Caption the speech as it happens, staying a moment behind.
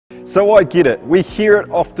So I get it, we hear it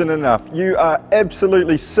often enough. You are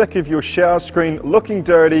absolutely sick of your shower screen looking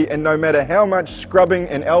dirty, and no matter how much scrubbing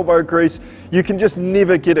and elbow grease, you can just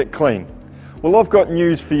never get it clean. Well, I've got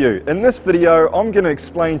news for you. In this video, I'm going to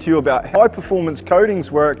explain to you about how high performance coatings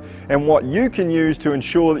work and what you can use to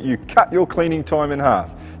ensure that you cut your cleaning time in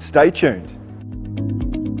half. Stay tuned.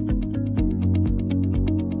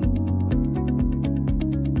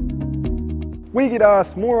 We get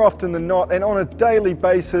asked more often than not and on a daily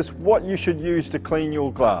basis what you should use to clean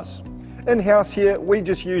your glass. In-house here, we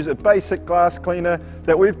just use a basic glass cleaner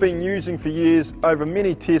that we've been using for years. Over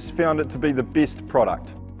many tests, found it to be the best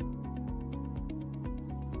product.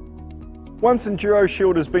 Once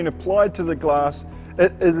Enduroshield has been applied to the glass,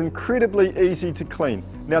 it is incredibly easy to clean.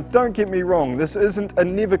 Now don't get me wrong, this isn't a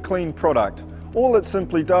never clean product. All it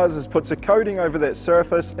simply does is puts a coating over that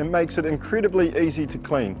surface and makes it incredibly easy to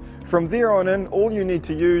clean. From there on in, all you need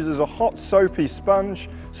to use is a hot soapy sponge,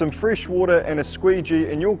 some fresh water and a squeegee,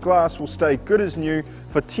 and your glass will stay good as new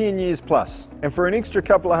for 10 years plus. And for an extra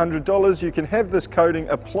couple of $100, you can have this coating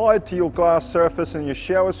applied to your glass surface and your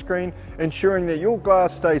shower screen, ensuring that your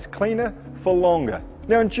glass stays cleaner for longer.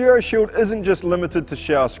 Now, Enduroshield isn't just limited to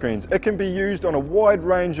shower screens. It can be used on a wide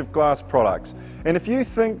range of glass products. And if you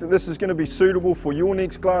think that this is going to be suitable for your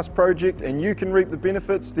next glass project and you can reap the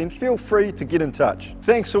benefits, then feel free to get in touch.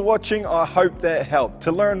 Thanks for watching. I hope that helped.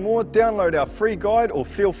 To learn more, download our free guide or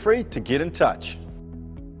feel free to get in touch.